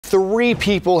3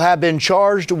 people have been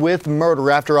charged with murder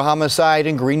after a homicide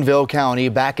in Greenville County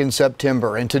back in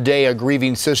September. And today, a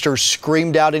grieving sister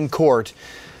screamed out in court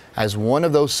as one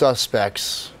of those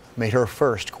suspects made her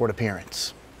first court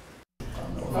appearance.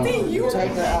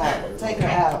 Take her out. Take her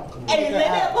out. Take her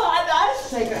out.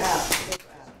 Take her out.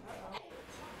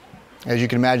 As you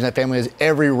can imagine, that family has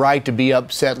every right to be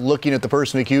upset looking at the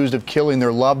person accused of killing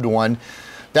their loved one.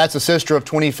 That's the sister of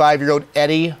 25-year-old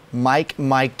Eddie Mike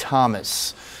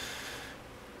Thomas.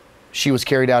 She was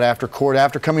carried out after court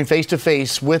after coming face to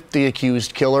face with the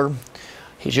accused killer.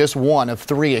 He's just one of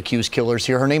 3 accused killers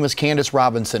here. Her name is Candace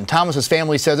Robinson. Thomas's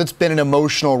family says it's been an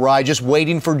emotional ride just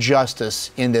waiting for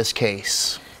justice in this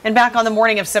case. And back on the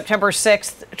morning of September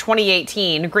 6th,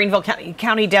 2018, Greenville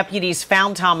County deputies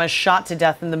found Thomas shot to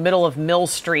death in the middle of Mill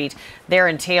Street there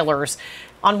in Taylor's.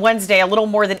 On Wednesday, a little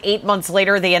more than 8 months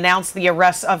later, they announced the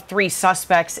arrest of 3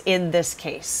 suspects in this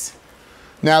case.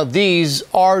 Now, these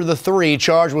are the 3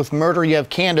 charged with murder. You have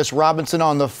Candace Robinson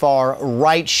on the far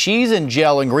right. She's in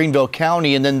jail in Greenville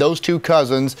County. And then those 2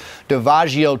 cousins,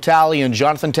 DeVaggio Talley and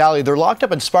Jonathan Talley, they're locked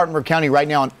up in Spartanburg County right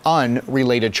now on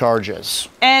unrelated charges.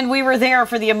 And we were there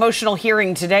for the emotional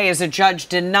hearing today as a judge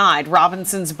denied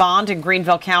Robinson's bond in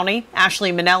Greenville County.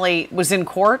 Ashley Minelli was in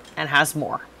court and has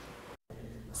more.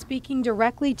 Speaking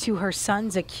directly to her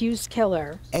son's accused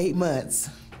killer. 8 months.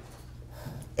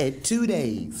 At 2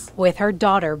 days. With her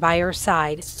daughter by her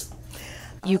side.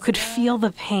 You could feel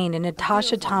the pain in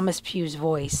Natasha Thomas Pugh's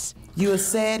voice. You're a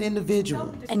sad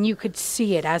individual. And you could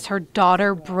see it as her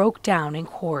daughter broke down in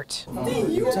court.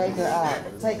 Take her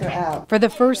out. Take her out. For the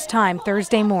first time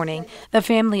Thursday morning, the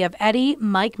family of Eddie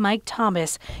Mike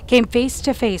Thomas came face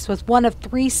to face with one of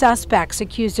 3 suspects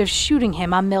accused of shooting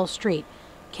him on Mill Street.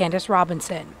 Candace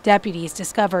Robinson. Deputies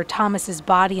discovered Thomas's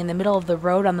body in the middle of the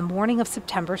road on the morning of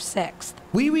September 6th.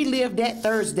 We relive that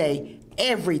Thursday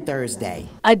every Thursday.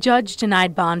 A judge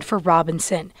denied bond for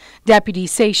Robinson.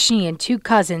 Deputies say she and 2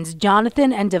 cousins,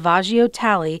 Jonathan and DeVaggio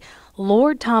Talley,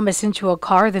 lured Thomas into a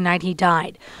car the night he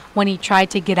died. When he tried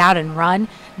to get out and run,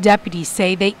 deputies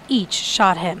say they each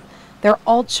shot him. They're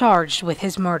all charged with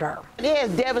his murder. It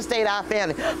has devastated our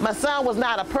family. My son was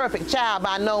not a perfect child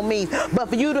by no means, but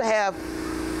for you to have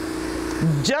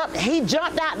he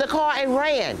jumped out the car and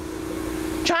ran,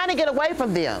 trying to get away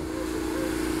from them,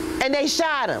 and they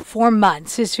shot him. For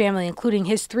months, his family, including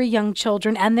his 3 young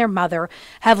children and their mother,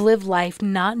 have lived life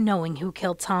not knowing who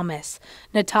killed Thomas.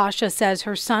 Natasha says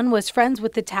her son was friends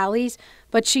with the Talleys,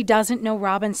 but she doesn't know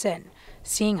Robinson.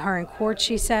 Seeing her in court,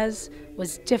 she says,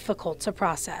 was difficult to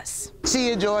process. She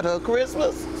enjoyed her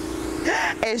Christmas,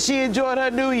 and she enjoyed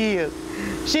her New Year's.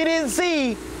 She didn't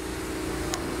see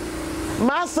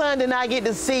My son did not get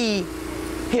to see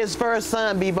his first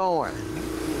son be born.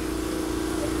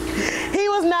 He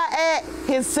was not at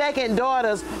his second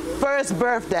daughter's first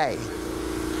birthday.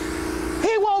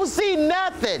 He won't see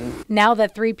nothing. Now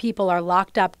that 3 people are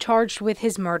locked up charged with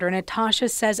his murder, Natasha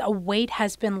says a weight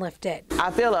has been lifted. I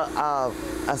feel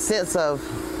a sense of,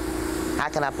 how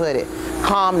can I put it,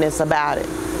 calmness about it.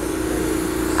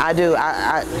 I do.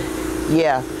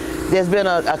 Yeah. There's been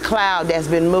a cloud that's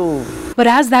been moved. But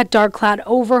as that dark cloud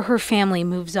over her family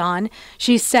moves on,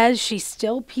 she says she's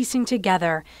still piecing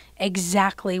together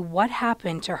exactly what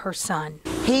happened to her son.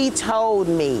 He told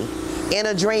me in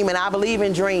a dream, and I believe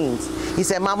in dreams, he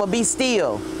said, "Mama, be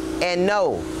still and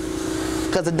know,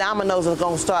 because the dominoes are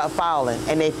going to start falling,"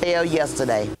 and they fell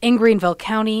yesterday. In Greenville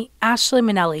County, Ashley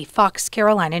Minelli, Fox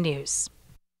Carolina News.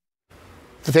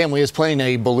 The family is planning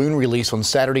a balloon release on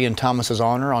Saturday in Thomas's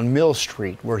honor on Mill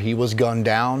Street, where he was gunned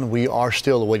down. We are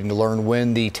still waiting to learn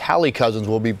when the Talley cousins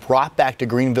will be brought back to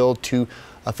Greenville to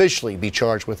officially be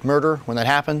charged with murder. When that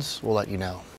happens, we'll let you know.